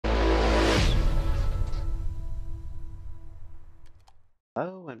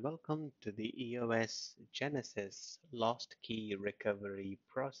Hello and welcome to the EOS Genesis Lost Key Recovery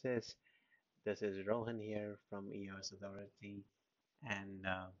Process. This is Rohan here from EOS Authority, and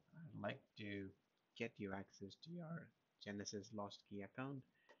I'd like to get you access to your Genesis Lost Key account,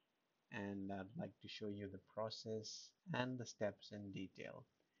 and I'd like to show you the process and the steps in detail.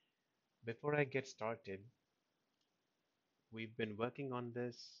 Before I get started, we've been working on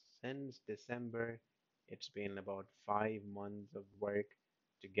this since December. It's been about 5 months of work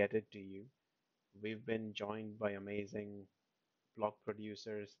to get it to you. We've been joined by amazing block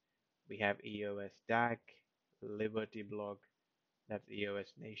producers. We have EOS DAC, Liberty Block, that's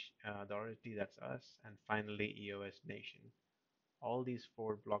EOS Nation Authority, that's us, and finally EOS Nation. All these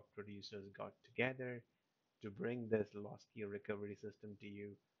four block producers got together to bring this lost key recovery system to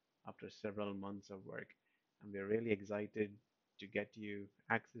you after several months of work. And we're really excited to get you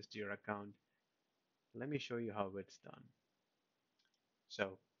access to your account. Let me show you how it's done.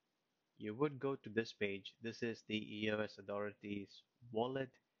 So you would go to this page. This is the EOS Authority's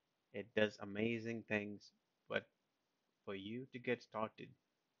wallet. It does amazing things, but for you to get started,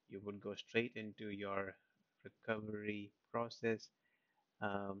 you would go straight into your recovery process.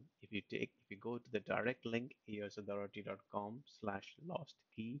 If you go to the direct link, eosauthority.com/lost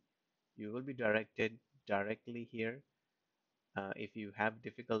key, you will be directed directly here. If you have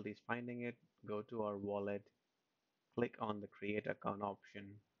difficulties finding it, go to our wallet, click on the create account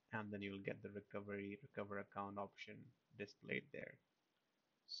option, and then you'll get the recover account option displayed there.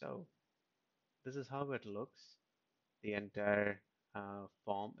 So this is how it looks. The entire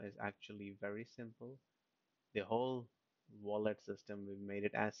form is actually very simple. The whole wallet system, we've made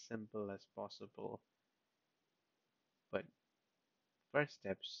it as simple as possible. But first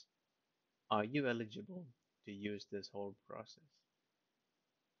steps, are you eligible to use this whole process?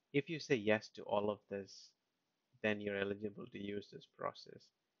 If you say yes to all of this, then you're eligible to use this process.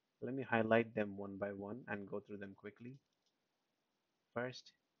 Let me highlight them one by one and go through them quickly.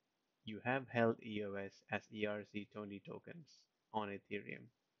 First, you have held EOS as ERC20 tokens on Ethereum.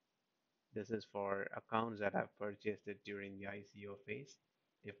 This is for accounts that have purchased it during the ICO phase.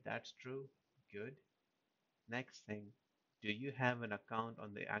 If that's true, good. Next thing, do you have an account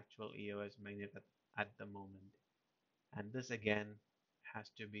on the actual EOS mainnet at the moment? And this again has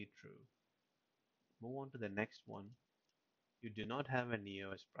to be true. Move on to the next one. You do not have an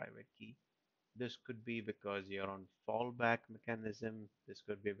EOS private key. This could be because you're on fallback mechanism. This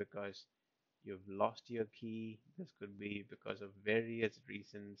could be because you've lost your key. This could be because of various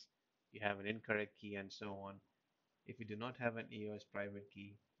reasons. You have an incorrect key and so on. If you do not have an EOS private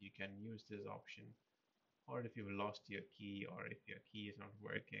key, you can use this option. Or if you've lost your key, or if your key is not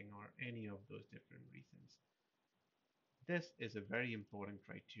working, or any of those different reasons. This is a very important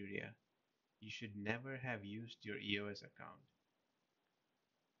criteria. You should never have used your EOS account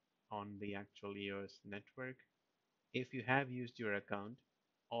on the actual EOS network. If you have used your account,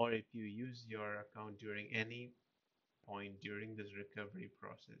 or if you use your account during any point during this recovery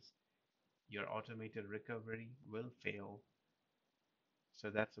process, your automated recovery will fail.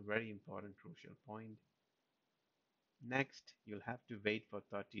 So that's a very important crucial point. Next, you'll have to wait for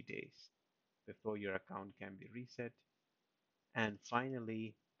 30 days before your account can be reset. And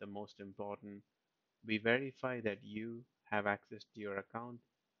finally, the most important, we verify that you have access to your account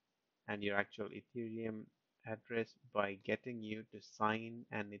and your actual Ethereum address by getting you to sign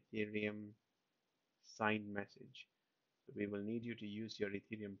an Ethereum signed message. So we will need you to use your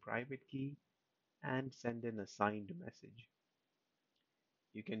Ethereum private key and send in a signed message.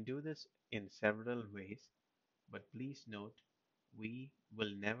 You can do this in several ways, but please note, we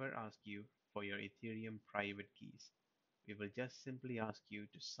will never ask you for your Ethereum private keys. We will just simply ask you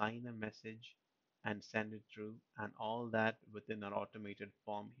to sign a message and send it through, and all that within our automated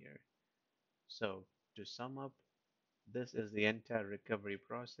form here. So, to sum up, this is the entire recovery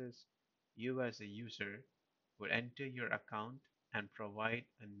process. You as a user would enter your account and provide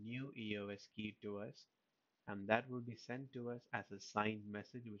a new EOS key to us, and that will be sent to us as a signed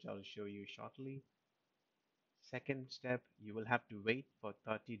message, which I'll show you shortly. Second step, you will have to wait for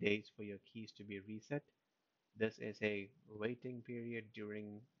 30 days for your keys to be reset. This is a waiting period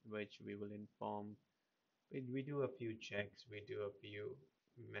during which we will inform. We do a few checks, we do a few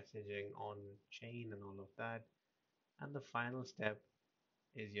messaging on chain and all of that. And the final step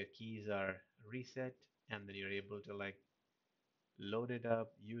is your keys are reset, and then you're able to like load it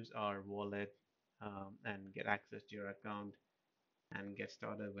up, use our wallet, and get access to your account and get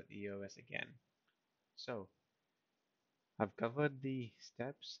started with EOS again. So I've covered the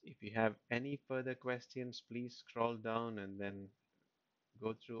steps. If you have any further questions, please scroll down and then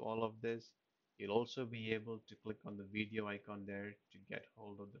go through all of this. You'll also be able to click on the video icon there to get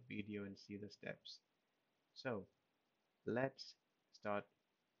hold of the video and see the steps. So let's start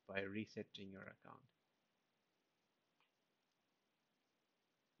by resetting your account.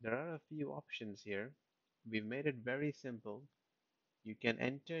 There are a few options here. We've made it very simple. You can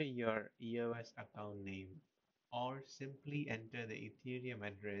enter your EOS account name or simply enter the Ethereum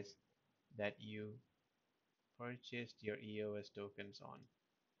address that you purchased your EOS tokens on.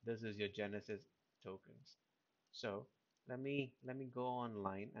 This is your Genesis tokens. So let me go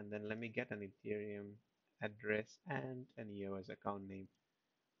online and then let me get an Ethereum address and an EOS account name.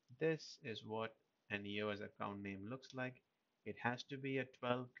 This is what an EOS account name looks like. It has to be a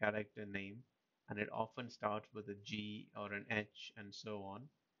 12 character name and it often starts with a G or an H and so on.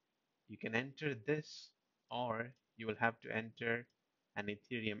 You can enter this or you will have to enter an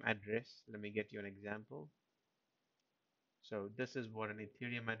Ethereum address. Let me get you an example. So this is what an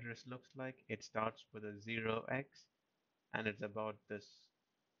Ethereum address looks like. It starts with a 0x and it's about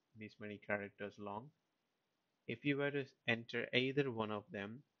these many characters long. If you were to enter either one of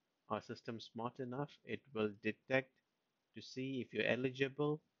them, our system smart enough, it will detect to see if you're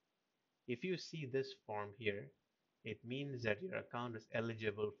eligible. If you see this form here, it means that your account is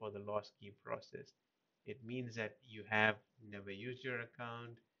eligible for the lost key process. It means that you have never used your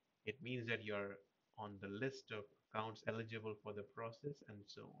account. It means that you're on the list of accounts eligible for the process and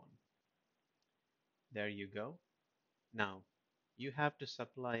so on. There you go. Now, you have to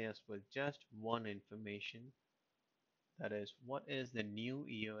supply us with just one information. That is, what is the new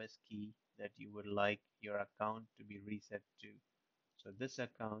EOS key that you would like your account to be reset to? So this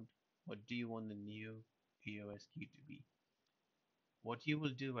account, what do you want the new EOS key to be? What you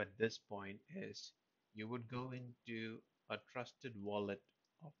will do at this point is you would go into a trusted wallet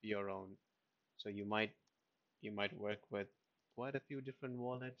of your own. So you might work with quite a few different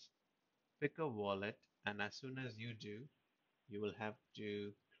wallets. Pick a wallet, and as soon as you do, you will have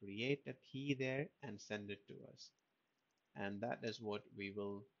to create a key there and send it to us. And that is what we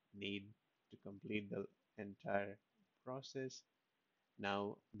will need to complete the entire process.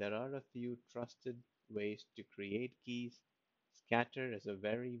 Now, there are a few trusted ways to create keys. Scatter is a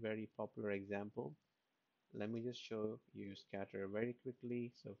very, very popular example. Let me just show you Scatter very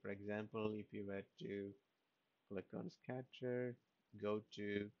quickly. So, for example, if you were to click on Scatter, go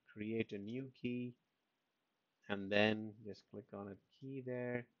to create a new key, and then just click on a key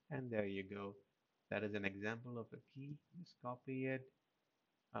there, and there you go. That is an example of a key. Just copy it.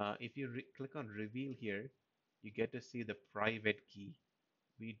 If you click on reveal here, you get to see the private key.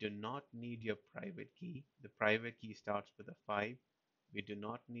 We do not need your private key. The private key starts with a 5. We do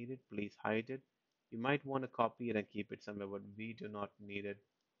not need it. Please hide it. You might want to copy it and keep it somewhere, but we do not need it.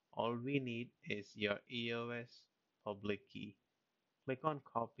 All we need is your EOS public key. Click on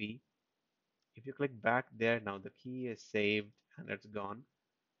copy. If you click back there, now the key is saved and it's gone.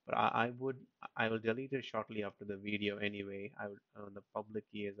 But I will delete it shortly after the video anyway. The public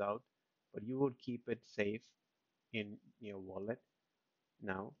key is out, but you would keep it safe in your wallet.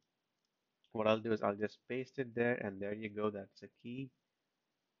 Now, what I'll do is I'll just paste it there, and there you go. That's a key.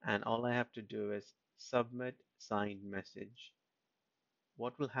 And all I have to do is submit signed message.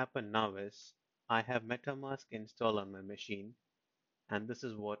 What will happen now is I have MetaMask installed on my machine, and this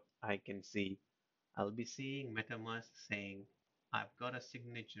is what I can see. I'll be seeing MetaMask saying, I've got a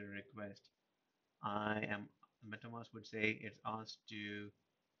signature request. MetaMask would say it's asked to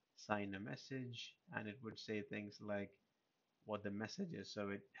sign a message, and it would say things like what the message is. So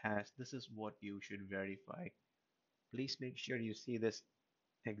it has, this is what you should verify. Please make sure you see this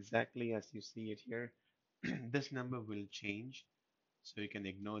exactly as you see it here. This number will change, so you can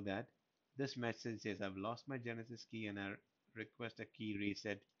ignore that. This message says I've lost my Genesis key and I request a key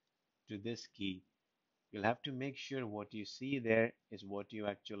reset to this key. You'll have to make sure what you see there is what you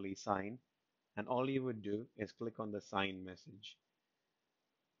actually sign, and all you would do is click on the sign message.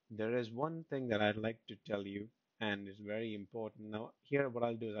 There is one thing that I'd like to tell you, and it's very important. Now, here what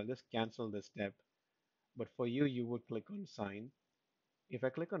I'll do is I'll just cancel this step, but for you, you would click on sign. If I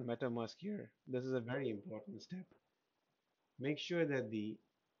click on MetaMask here, this is a very important step. Make sure that the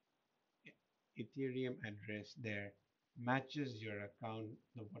Ethereum address there matches your account,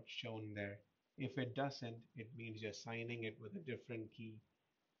 what's shown there. If it doesn't, it means you're signing it with a different key.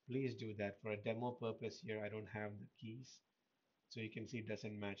 Please do that. For a demo purpose here, I don't have the keys. So you can see it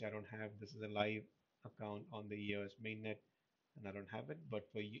doesn't match. I don't have, this is a live account on the EOS mainnet and I don't have it, but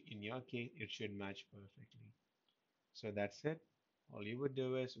for you, in your case, it should match perfectly. So that's it. All you would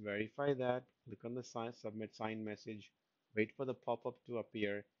do is verify that, click on the sign, submit sign message, wait for the pop-up to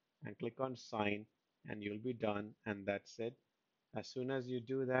appear and click on sign and you'll be done and that's it. As soon as you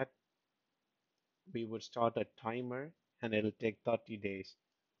do that, we would start a timer and it'll take 30 days.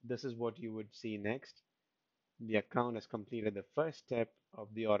 This is what you would see next. The account has completed the first step of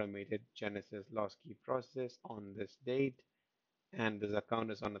the automated Genesis loss key process on this date, and this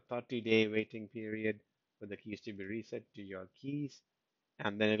account is on a 30-day waiting period for the keys to be reset to your keys,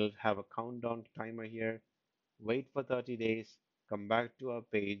 and then it'll have a countdown timer here. Wait for 30 days, come back to our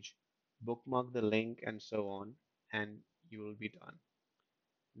page, bookmark the link, and so on, and you will be done.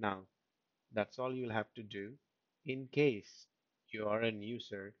 Now, that's all you'll have to do. In case you are an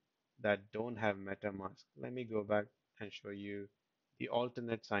user that don't have MetaMask, let me go back and show you the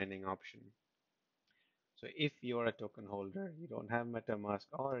alternate signing option. So if you are a token holder, you don't have MetaMask,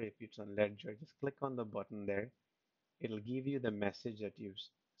 or if it's on Ledger, just click on the button there. It'll give you the message that you've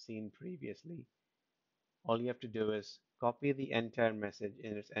seen previously. All you have to do is copy the entire message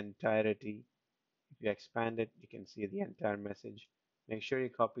in its entirety. If you expand it, you can see the entire message. Make sure you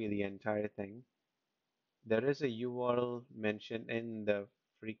copy the entire thing. There is a URL mentioned in the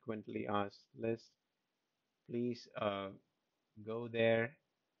frequently asked list. Please go there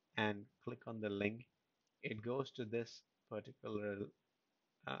and click on the link. It goes to this particular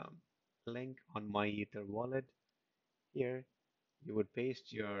um, link on my Ether wallet. Here, you would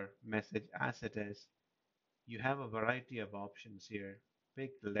paste your message as it is. You have a variety of options here.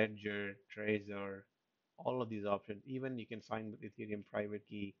 Pick Ledger, Trezor, all of these options. Even you can sign with Ethereum private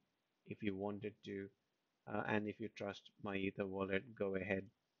key if you wanted to. And if you trust my Ether wallet, go ahead.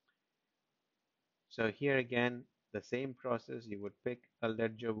 So here again, the same process. You would pick a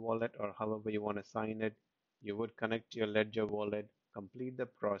Ledger wallet or however you want to sign it. You would connect to your Ledger wallet, complete the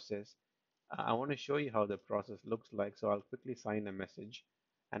process. I want to show you how the process looks like. So I'll quickly sign a message.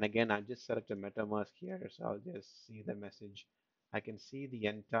 And again, I just select a MetaMask here. So I'll just see the message. I can see the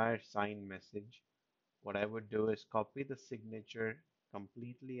entire signed message. What I would do is copy the signature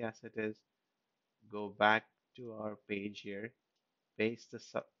completely as it is, go back to our page here, paste the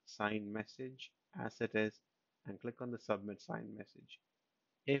signed message as it is, and click on the submit signed message.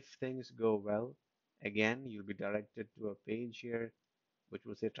 If things go well, again, you'll be directed to a page here which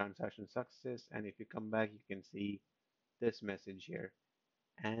will say transaction success. And if you come back, you can see this message here.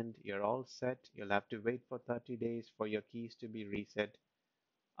 And you're all set. You'll have to wait for 30 days for your keys to be reset.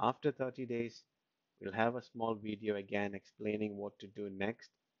 After 30 days, we'll have a small video again explaining what to do next.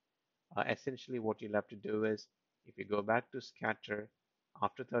 Essentially, what you'll have to do is if you go back to scatter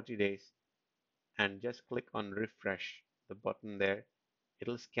after 30 days and just click on refresh, the button there,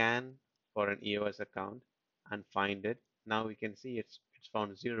 it'll scan for an EOS account and find it. Now we can see it's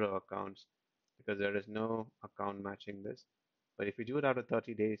found 0 accounts because there is no account matching this. But if you do it out of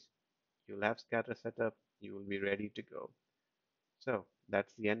 30 days, you'll have scatter set up, you will be ready to go. So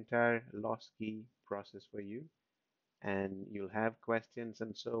that's the entire loss key process for you. And you'll have questions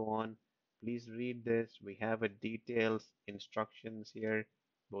and so on. Please read this. We have a detailed instructions here,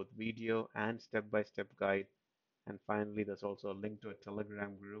 both video and step-by-step guide. And finally, there's also a link to a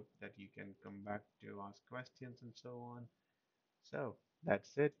Telegram group that you can come back to ask questions and so on. So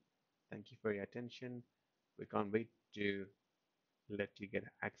that's it. Thank you for your attention. We can't wait to let you get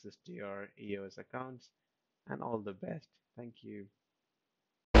access to your EOS accounts and all the best. Thank you.